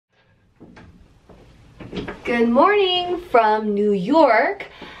Good morning from New York.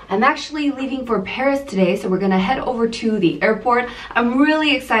 I'm actually leaving for Paris today, so we're gonna head over to the airport. I'm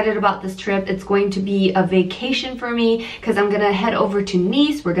really excited about this trip. It's going to be a vacation for me because I'm gonna head over to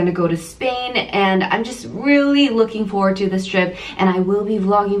Nice. We're gonna go to Spain, and I'm just really looking forward to this trip, and I will be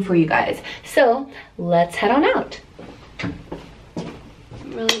vlogging for you guys. So let's head on out.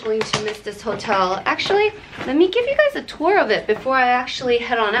 I'm really going to miss this hotel. Actually, let me give you guys a tour of it before I actually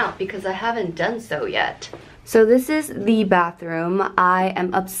head on out because I haven't done so yet. So this is the bathroom. I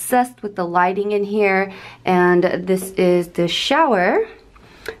am obsessed with the lighting in here, and this is the shower.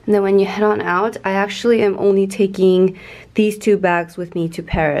 And then when you head on out, I actually am only taking these 2 bags with me to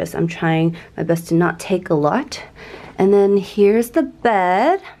Paris. I'm trying my best to not take a lot. And then here's the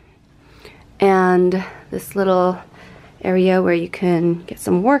bed and this little area where you can get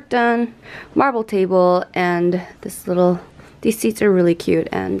some work done, marble table, and these seats are really cute,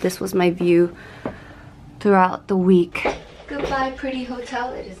 and this was my view throughout the week. Goodbye, pretty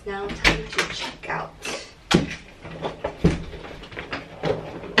hotel. It is now time to check out.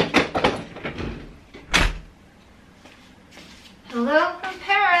 Hello from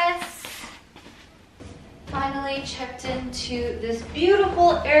Paris. Finally checked into this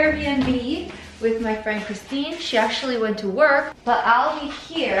beautiful Airbnb with my friend Christine. She actually went to work, but I'll be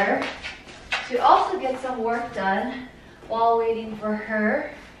here to also get some work done while waiting for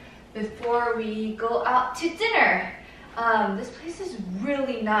her before we go out to dinner. This place is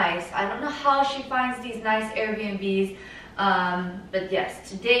really nice. I don't know how she finds these nice Airbnbs, but yes,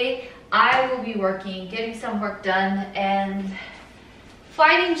 today I will be working, getting some work done, and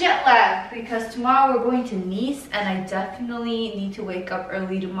fighting jet lag because tomorrow we're going to Nice, and I definitely need to wake up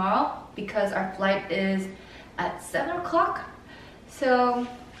early tomorrow because our flight is at 7 o'clock. So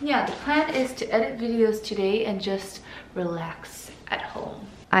yeah, the plan is to edit videos today and just relax at home.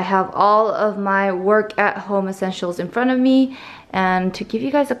 I have all of my work at home essentials in front of me, and to give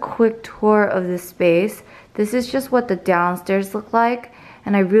you guys a quick tour of this space, this is just what the downstairs look like,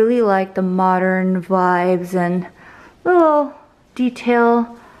 and I really like the modern vibes and little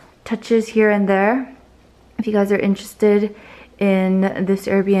detail touches here and there. If you guys are interested in this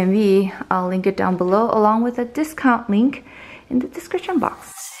Airbnb, I'll link it down below along with a discount link in the description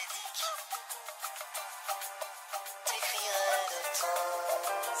box.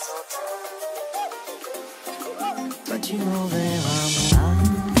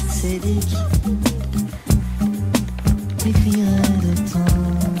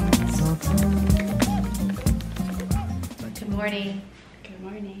 Good morning. Good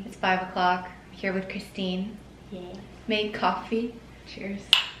morning. It's 5 o'clock. I'm here with Christine. Yay. Made coffee. Cheers.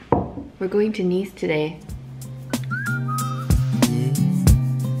 We're going to Nice today.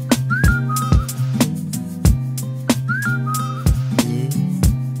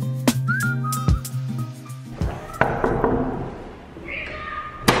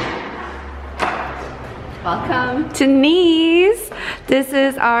 Welcome to Nice. This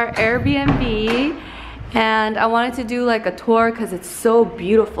is our Airbnb, and I wanted to do like a tour because it's so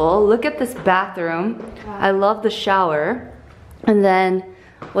beautiful. Look at this bathroom. Wow. I love the shower. And then,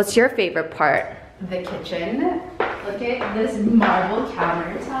 what's your favorite part? The kitchen. Look at this marble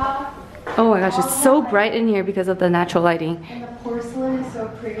countertop. Oh my gosh, it's so bright in here because of the natural lighting. And the porcelain is so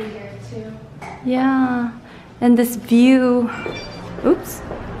pretty here too. Yeah, and this view. Oops.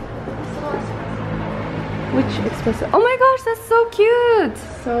 Which espresso? Oh my gosh, that's so cute!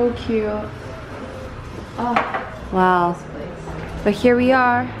 So cute. Oh, wow. But here we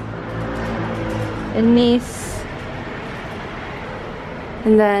are in Nice.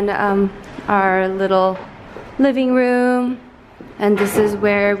 And then our little living room. And this is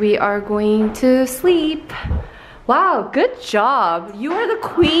where we are going to sleep. Wow, good job. You are the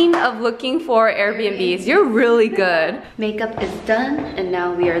queen of looking for Airbnbs. You're really good. Makeup is done, and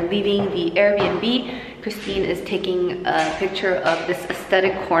now we are leaving the Airbnb. Christine is taking a picture of this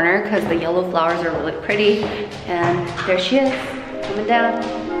aesthetic corner because the yellow flowers are really pretty. And there she is, coming down.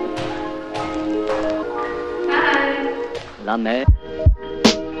 Hi. La mer.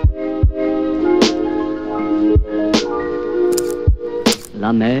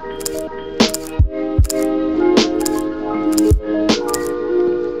 La mer.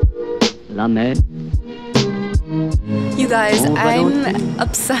 La mer. You guys, I'm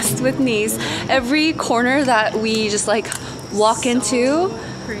obsessed with Nice. Every corner that we just like walk into,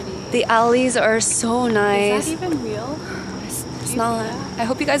 pretty. the alleys are so nice. Is that even real? It's not. I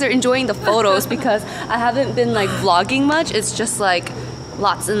hope you guys are enjoying the photos because I haven't been like vlogging much. It's just like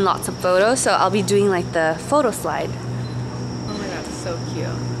lots and lots of photos. So I'll be doing like the photo slide. Oh my god, so cute.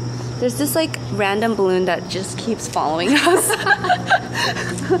 There's this like random balloon that just keeps following us.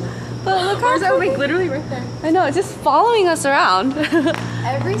 But look how that, like literally right there. I know, it's just following us around.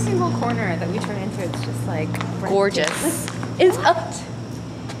 Every single corner that we turn into, it's just like Gorgeous. It's up.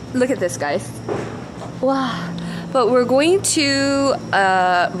 Look at this, guys. Wow. But we're going to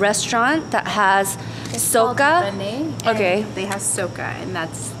a restaurant that has soca. Okay. They have soca, and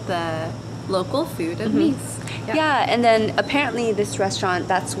that's the local food of Nice. Yeah, and then apparently this restaurant,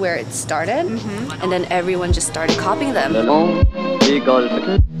 that's where it started. And then everyone just started copying them. Le long des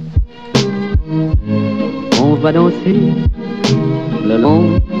golfes. On va danser. Le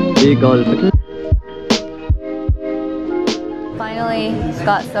long des golfes. Finally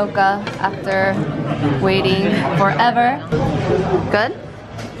got soca after waiting forever. Good?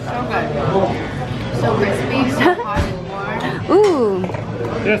 So good. So crispy, so hot and warm. Ooh.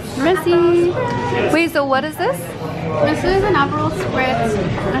 Yes. Messy. Wait, so what is this? This is an Aperol Spritz.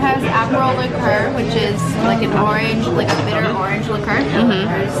 It has Aperol liqueur, which is like an orange, like a bitter orange liqueur.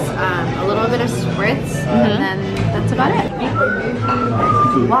 There's a little bit of Spritz, and then that's about it.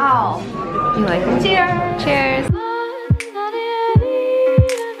 Wow. You like it? Cheers. Cheers.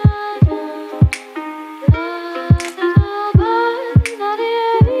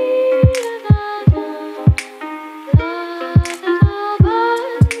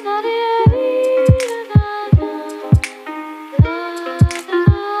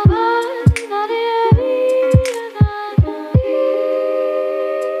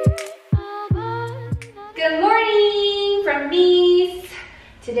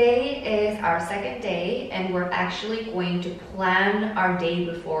 Today is our second day and we're actually going to plan our day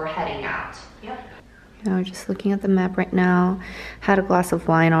before heading out. Yep. You know, just looking at the map right now. Had a glass of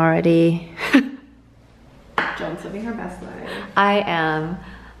wine already. Joan's living her best life. I am,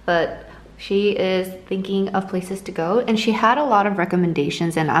 but she is thinking of places to go and she had a lot of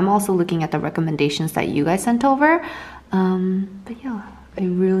recommendations and I'm also looking at the recommendations that you guys sent over. But yeah, I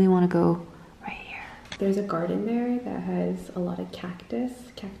really want to go right here. There's a garden there that has a lot of cacti.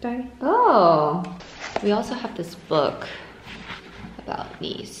 Oh, we also have this book about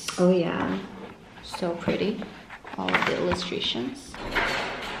Nice. Oh yeah. So pretty. All of the illustrations.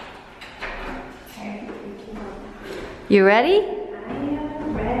 You ready? I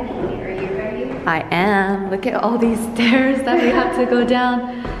am ready. Are you ready? I am. Look at all these stairs that we have to go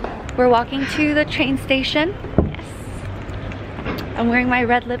down. We're walking to the train station. Yes. I'm wearing my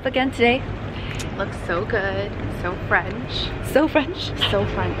red lip again today. Looks so good. So French. So French. So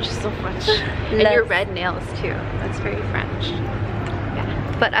French. So French. And your red nails too. That's very French. Yeah.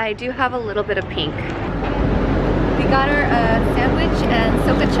 But I do have a little bit of pink. We got our sandwich and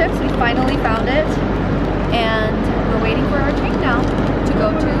soca chips. We finally found it. And we're waiting for our train now to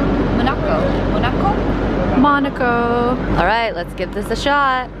go to Monaco. Monaco. All right, let's give this a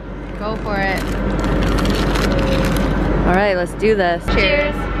shot. Go for it. All right, let's do this.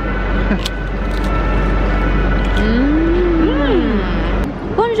 Cheers.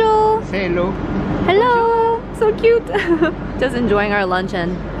 Bonjour. Say hello. Hello. So cute. Just enjoying our lunch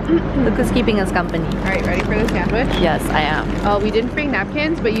and look who's keeping us company. All right, ready for the sandwich? Yes, I am. We didn't bring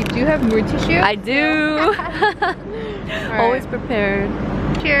napkins, but you do have more tissue. I do. Always prepared.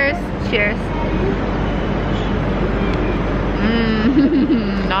 Cheers. Cheers.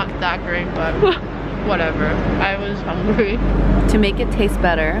 Not that great, but whatever. I was hungry. To make it taste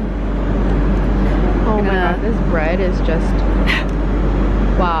better. Oh my god, this bread is just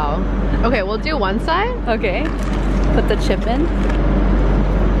wow. Okay, we'll do one side. Okay. Put the chip in.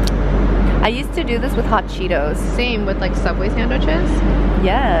 I used to do this with hot Cheetos. Same with like Subway sandwiches.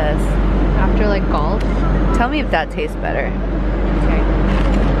 Yes. After like golf. Tell me if that tastes better. Okay.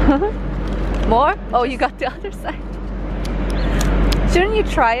 More? Oh, you got the other side. Shouldn't you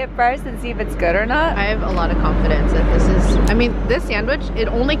try it first and see if it's good or not? I have a lot of confidence that this is, I mean, this sandwich, it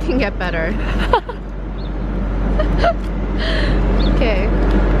only can get better. Okay.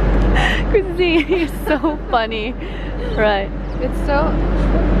 Christine, you're so funny. Right. It's so...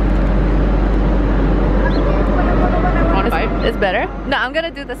 Want a bite? It's better? No, I'm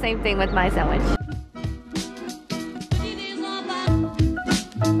gonna do the same thing with my sandwich.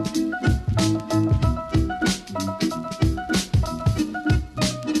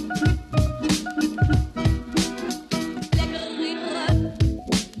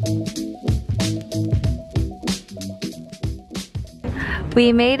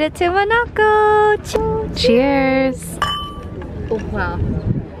 We made it to Monaco! Cheers! Oh, wow.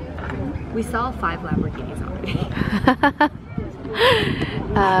 We saw 5 Lamborghinis already.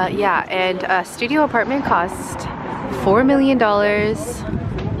 Yeah, and a studio apartment cost $4 million.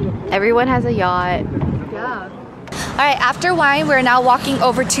 Everyone has a yacht. Yeah. Alright, after wine, we're now walking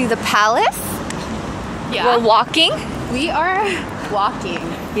over to the palace. Yeah. We're walking. We are walking.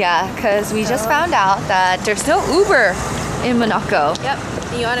 Yeah, because we just found out that there's no Uber in Monaco. Yep.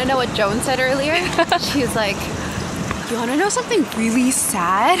 You want to know what Joan said earlier? She's like, you want to know something really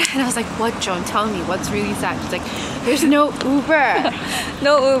sad? And I was like, what, Joan? Tell me, what's really sad? She's like, there's no Uber.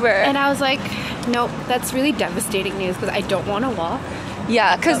 No Uber. And I was like, nope, that's really devastating news because I don't want to walk.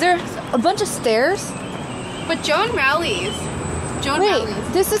 Yeah, because there's a bunch of stairs. But Joan rallies. Joan Wait,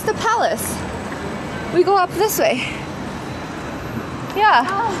 rallies. this is the palace. We go up this way. Yeah.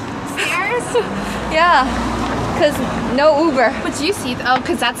 Oh, stairs? Yeah. Because no Uber. But do you see? Oh,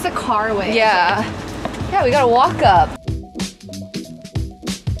 because that's the car way. Yeah. Yeah, we gotta walk up.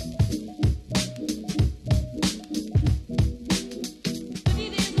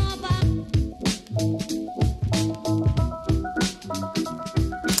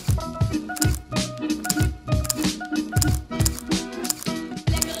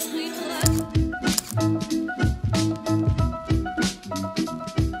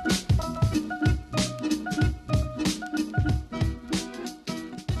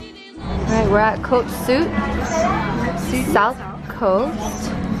 We're at Côte Sud, South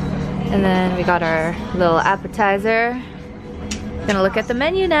Coast, and then we got our little appetizer. Gonna look at the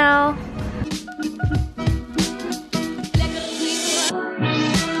menu now.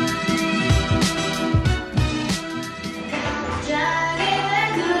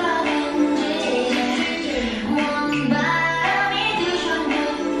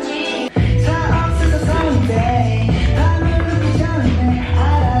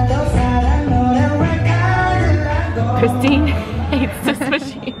 Christine hates this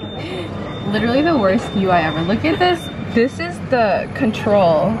machine. Literally the worst UI ever. Look at this. This is the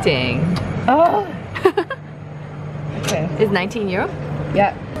control. Dang. Oh. Okay. Is 19 euro?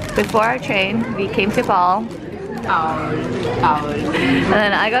 Yeah. Before our train, we came to Ball. And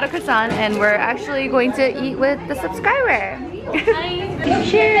then I got a croissant, and we're actually going to eat with the subscriber.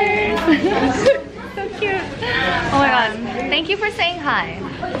 Cheers! So cute. Oh my god. Thank you for saying hi.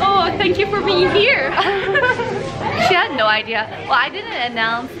 Oh, thank you for being here. She had no idea. Well, I didn't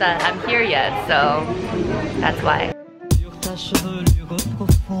announce that I'm here yet, so that's why.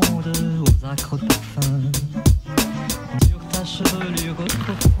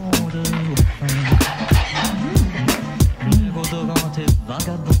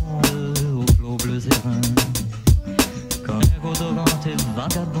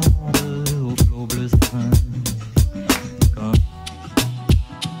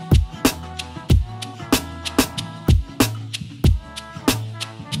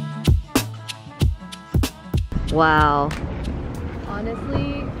 Wow.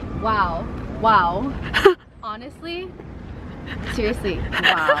 Honestly, wow. Wow. Honestly, seriously,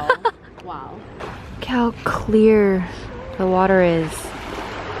 wow. Wow. Look how clear the water is.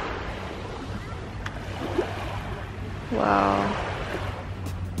 Wow.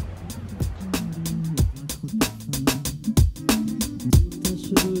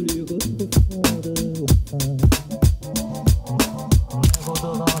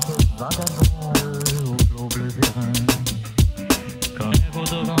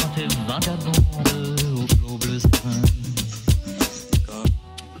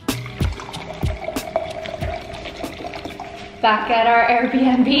 Back at our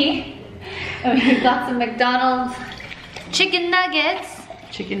Airbnb, and we've got some McDonald's chicken nuggets.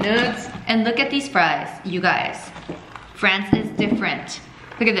 Chicken nuggets. And look at these fries, you guys. France is different.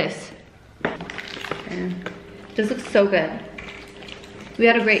 Look at this. This looks so good. We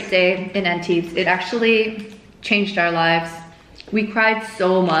had a great day in Antibes. It actually changed our lives. We cried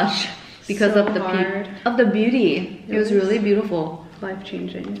so much because of the beauty. It was really beautiful.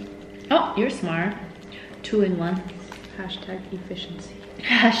 Life-changing. Oh, you're smart. 2 in 1. Hashtag efficiency.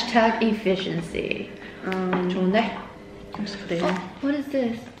 Hashtag efficiency. 좋은데? What is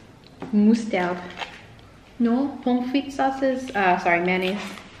this? Moutarde. No? Pommes frites sauces. Sorry, mayonnaise.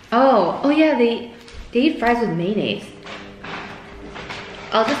 Oh yeah, they eat fries with mayonnaise.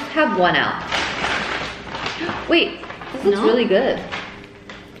 I'll just have one out. Wait, this looks really good.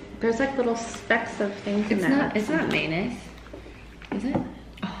 There's like little specks of things in that. It's not mayonnaise, is it?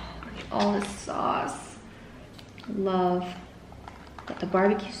 Oh, look at all this sauce. Love. Got the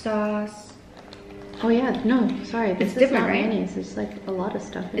barbecue sauce. Oh yeah, no, sorry. This is different, not right? mayonnaise. There's like a lot of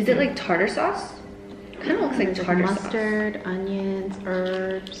stuff. Is it like tartar sauce? Kind of looks like tartar sauce. Mustard, onions,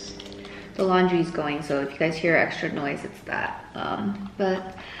 herbs. The laundry's going, so if you guys hear extra noise, it's that.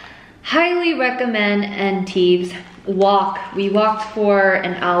 But highly recommend Antibes. Walk. We walked for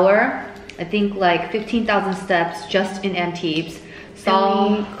an hour. I think like 15,000 steps just in Antibes.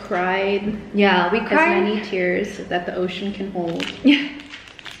 And we cried. Yeah, we cried. As many tears that the ocean can hold.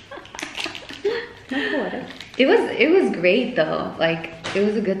 It was great though. Like It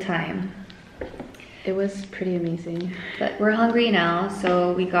was a good time. It was pretty amazing. But we're hungry now,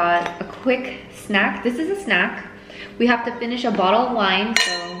 so we got a quick snack. This is a snack. We have to finish a bottle of wine,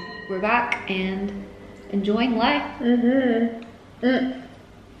 so we're back and enjoying life.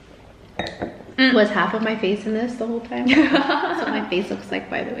 Was half of my face in this the whole time? That's what my face looks like,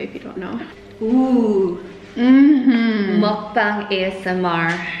 by the way, if you don't know. Ooh. Mukbang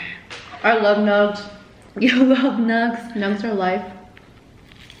ASMR. I love nugs. You love nugs. Nugs are life.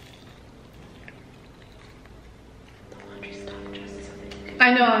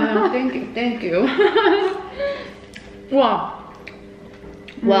 I know. Thank you. Wow.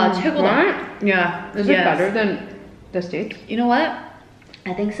 Wow, 최고다. Yeah. Is it better than the States? You know what?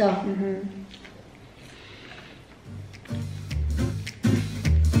 I think so.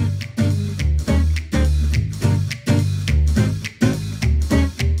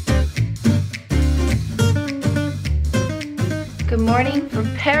 Good morning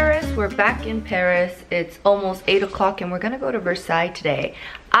from Paris. We're back in Paris. It's almost 8 o'clock and we're gonna go to Versailles today.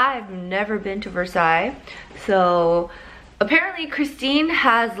 I've never been to Versailles, so apparently Christine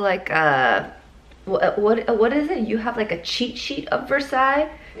has like a what is it? You have like a cheat sheet of Versailles.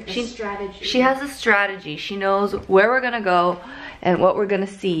 Strategy. She has a strategy. She knows where we're gonna go and what we're gonna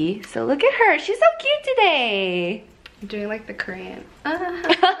see. So look at her. She's so cute today. I'm doing like the Korean.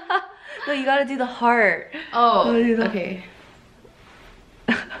 No, you gotta do the heart. Oh, okay.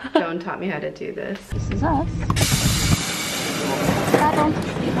 Joan taught me how to do this. This is us.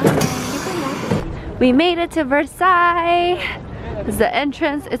 We made it to Versailles. This is the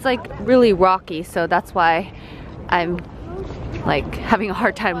entrance. It's like really rocky, so that's why I'm like having a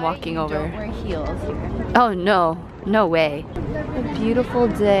hard time walking over. Don't wear heels here. Oh no, no way. A beautiful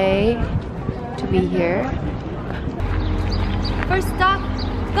day to be here. First stop,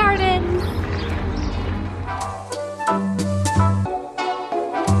 gardens.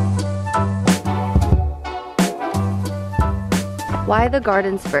 Why the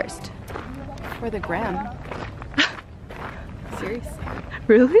gardens first? For the gram. Seriously.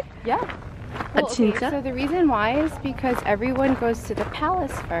 Really? Yeah. Well, okay, so the reason why is because everyone goes to the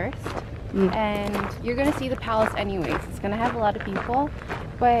palace first, and you're gonna see the palace anyways. It's gonna have a lot of people,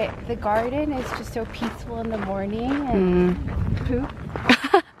 but the garden is just so peaceful in the morning and poop.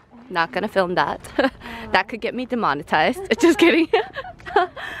 Not gonna film that. That could get me demonetized. Just kidding.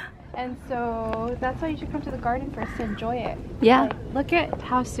 And so that's why you should come to the garden first to enjoy it. Yeah. Like, look at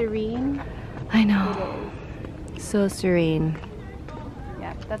how serene. I know. So serene.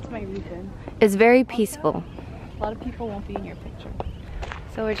 Yeah, that's my reason. It's very peaceful. A lot of people won't be in your picture.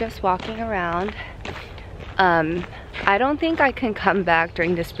 So we're just walking around. I don't think I can come back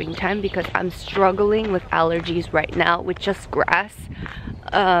during the springtime because I'm struggling with allergies right now with just grass.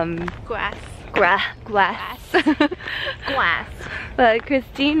 Glass. But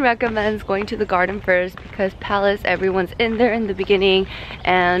Christine recommends going to the garden first because palace, everyone's in there in the beginning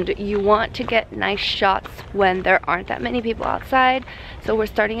and you want to get nice shots when there aren't that many people outside. So we're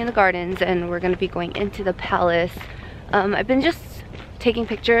starting in the gardens and we're going to be going into the palace. I've been just taking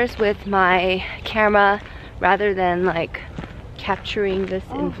pictures with my camera rather than like capturing this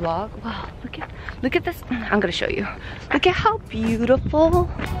in vlog. Wow, look at this. I'm gonna show you. Look at how beautiful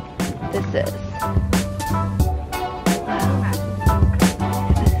this is.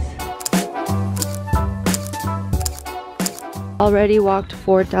 Already walked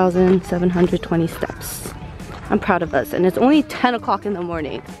 4,720 steps. I'm proud of us, and it's only 10 o'clock in the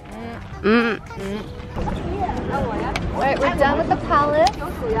morning. Alright, we're done with the palace.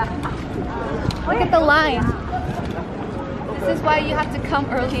 Look at the line. This is why you have to come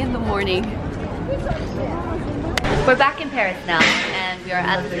early in the morning. We're back in Paris now, and we are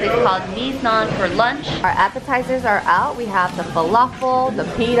at this place called Ringblom for lunch. Our appetizers are out. We have the falafel, the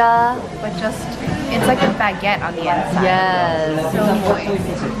pita, But just, it's like a baguette on the inside. yes. So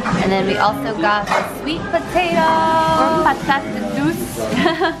moist. And then we also got the sweet potato. Or patate douce.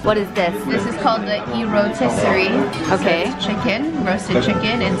 What is this? This is called the rotisserie. Okay. So it's chicken, roasted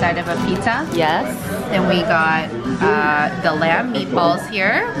chicken inside of a pizza. Yes. Then we got the lamb meatballs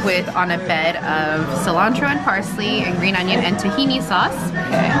here with on a bed of cilantro and parsley and green onion and tahini sauce.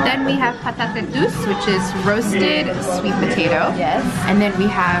 Okay. Then we have patate douce, which is roasted sweet potato. Yes. And then we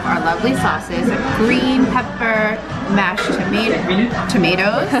have our lovely sauces of green pepper, mashed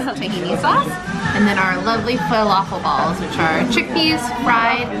tomatoes, tahini sauce, and then our lovely falafel balls, which are chickpeas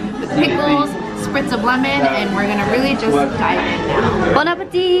fried with pickles, spritz of lemon, and we're gonna really just dive in now. Bon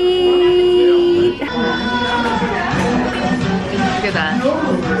appetit! Look at that.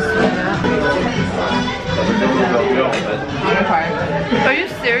 Are you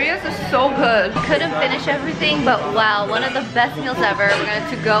serious? It's so good. couldn't finish everything, but wow, one of the best meals ever. We're gonna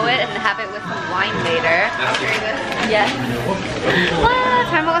to-go it and have it with some wine later. Yes. 와,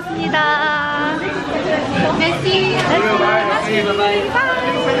 잘 먹었습니다. Merci.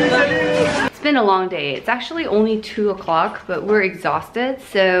 It's been a long day. It's actually only 2 o'clock, but we're exhausted.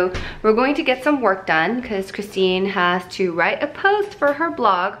 So we're going to get some work done because Christine has to write a post for her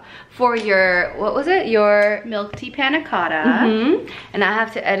blog for your, what was it? Your Milk tea panna cotta. And I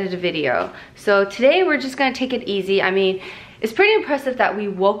have to edit a video. So today we're just gonna take it easy. I mean, it's pretty impressive that we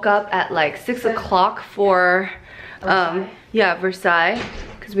woke up at like 6 o'clock for, Versailles,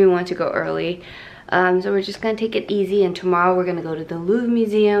 because we wanted to go early. So we're just gonna take it easy, and tomorrow we're gonna go to the Louvre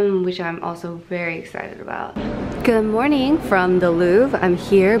Museum, which I'm also very excited about. Good morning from the Louvre. I'm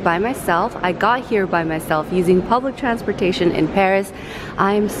here by myself. I got here by myself using public transportation in Paris.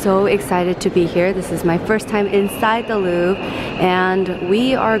 I'm so excited to be here. This is my first time inside the Louvre, and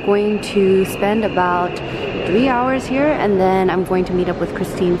we are going to spend about 3 hours here, and then I'm going to meet up with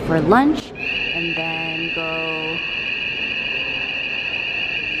Christine for lunch, and then go.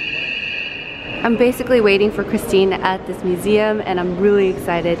 I'm basically waiting for Christine at this museum, and I'm really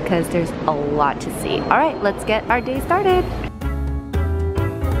excited because there's a lot to see. All right, let's get our day started.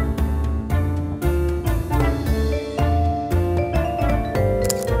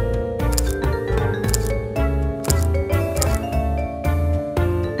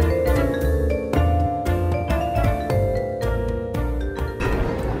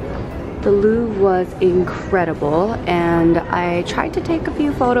 The Louvre was incredible, and I tried to take a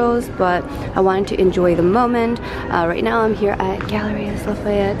few photos, but I wanted to enjoy the moment. Right now I'm here at Galeries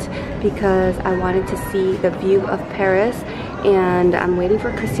Lafayette because I wanted to see the view of Paris, and I'm waiting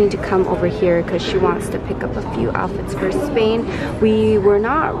for Christine to come over here because she wants to pick up a few outfits for Spain. We were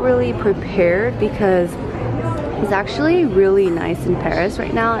not really prepared because it's actually really nice in Paris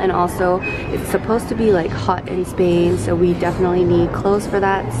right now, and also it's supposed to be like hot in Spain, so we definitely need clothes for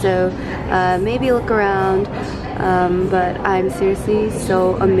that. So maybe look around, but I'm seriously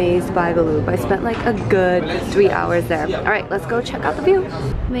so amazed by the Louvre. I spent like a good 3 hours there. All right, let's go check out the view.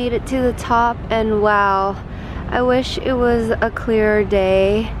 Made it to the top, and wow, I wish it was a clearer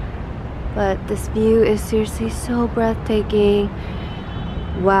day, but this view is seriously so breathtaking.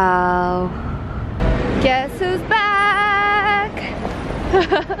 Wow. Guess who's back?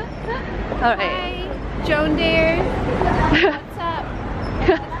 All right. Hi, Joan dear. What's up?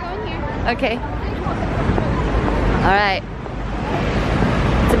 Let's go in here. Okay. All right.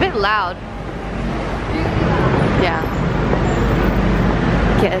 It's a bit loud. Yeah.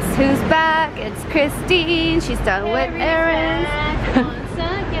 Guess who's back? It's Christine. She's done with errands. Once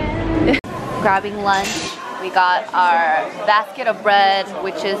again. Grabbing lunch. We got our basket of bread,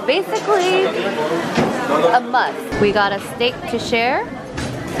 which is basically a must. We got a steak to share.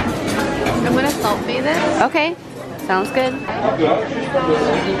 I'm gonna salt bathe it. Okay, sounds good.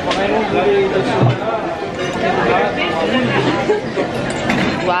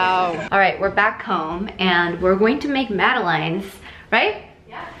 Wow. All right, we're back home, and we're going to make Madeleines, right?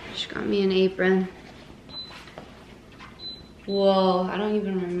 Yeah. She got me an apron. Whoa, I don't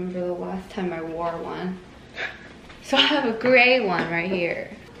even remember the last time I wore one. So I have a gray one right here.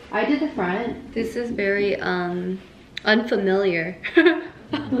 I did the front. This is very unfamiliar.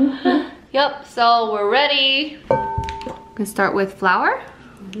 Yep, so we're ready. I'm gonna start with flour.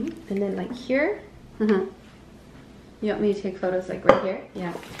 And then like here. You want me to take photos like right here?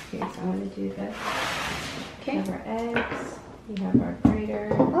 Yeah. Okay, so I'm gonna do this. Okay. We have our eggs. We have our grater.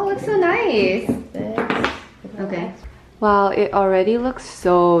 Oh, it looks so nice. This. Okay. Wow, it already looks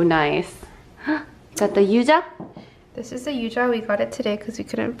so nice. Is that the yuja? This is the yuja. We got it today because we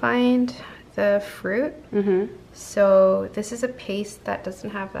couldn't find the fruit. So this is a paste that doesn't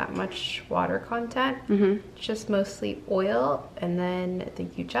have that much water content. It's just mostly oil, and then the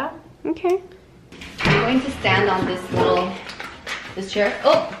yuja. Okay. I'm going to stand on this chair.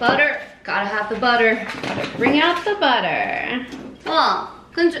 Oh, butter. Gotta have the butter. Gotta bring out the butter. Oh,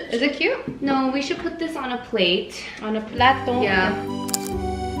 is it cute? No, we should put this on a plate. On a plato. Yeah.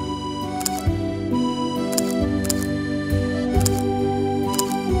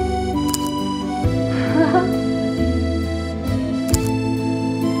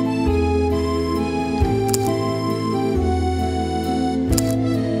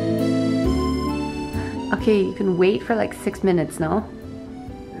 Okay, you can wait for like 6 minutes, no?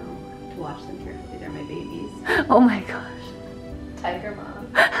 No, to watch them carefully. They're my babies. Oh my gosh. Tiger mom.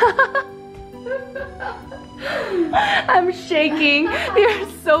 I'm shaking. You're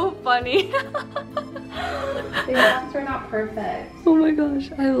so funny. The moms are not perfect. Oh my gosh,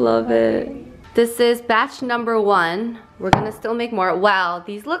 I love it. This is batch number 1. We're gonna still make more. Wow,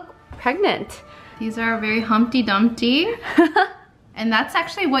 these look pregnant. These are very Humpty Dumpty. And that's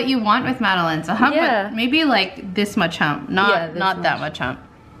actually what you want with Madeleines. A hump, but maybe like this much hump, not that much hump.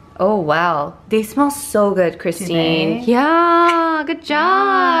 Oh wow, they smell so good, Christine. Yeah, good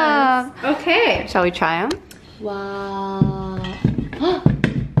job. Yes. Okay, shall we try them? Wow.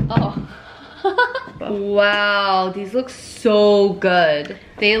 Oh. Wow, these look so good.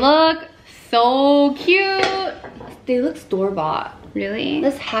 They look so cute. They look store-bought. Really?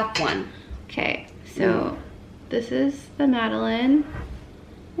 Let's have one. Okay, so this is the Madeleine.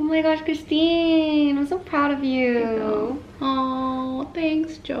 Oh my gosh, Christine, I'm so proud of you. Oh,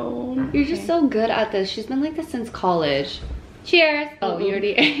 thanks, Joan. You're just so good at this. She's been like this since college. Cheers. Oh, you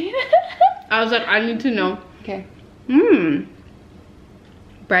already ate. I was like, I need to know. Okay.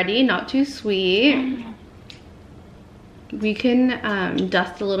 Bready, not too sweet. We can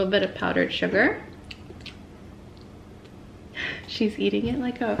dust a little bit of powdered sugar. She's eating it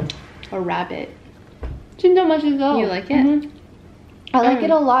like a rabbit. You like it? I like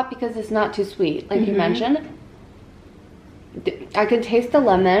it a lot because it's not too sweet, like you mentioned. I can taste the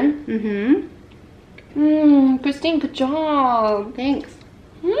lemon. Christine, good job. Thanks.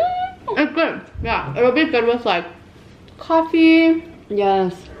 It's good. Yeah, it'll be good with like coffee.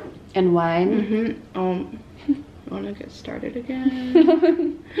 Yes, and wine. I want to get started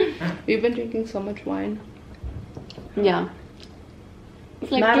again. We've been drinking so much wine. Yeah.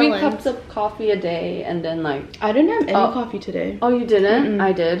 It's like 3 cups of coffee a day, and then like... I didn't have any coffee today. Oh, you didn't?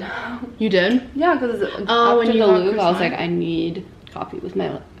 I did. You did? Yeah, because after the Louvre, I was like, I need coffee with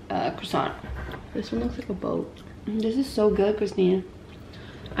my croissant. This one looks like a boat. This is so good, Christine.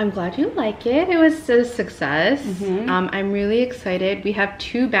 I'm glad you like it. It was a success. I'm really excited. We have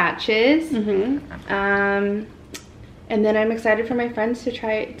 2 batches. And then I'm excited for my friends to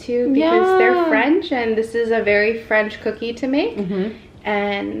try it too, because they're French, and this is a very French cookie to make.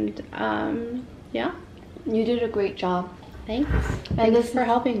 And yeah, you did a great job. Thanks. Thanks for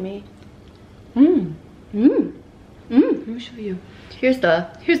helping me. Let me show you. Here's the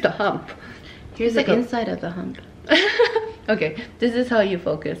hump. Here's the inside of the hump. Okay, this is how you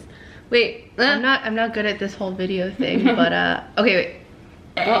focus. Wait, I'm not good at this whole video thing, but okay, wait.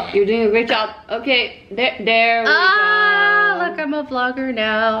 Oh, you're doing a great job. Okay, there we go. Look, I'm a vlogger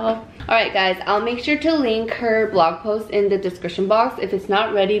now. Alright guys, I'll make sure to link her blog post in the description box. If it's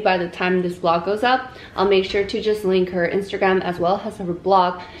not ready by the time this vlog goes up, I'll make sure to just link her Instagram as well as her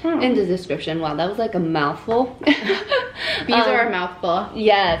blog in the description. Wow, that was like a mouthful. These are a mouthful.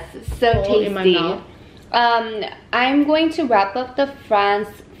 Yes, so tasty. In my mouth. I'm going to wrap up the France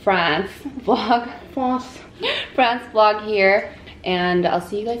vlog. France vlog here. And I'll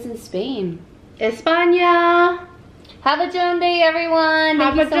see you guys in Spain. España! Have a Joan day, everyone.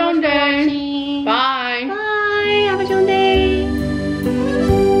 Have a Joan day. Bye. Bye. Bye. Have a Joan day.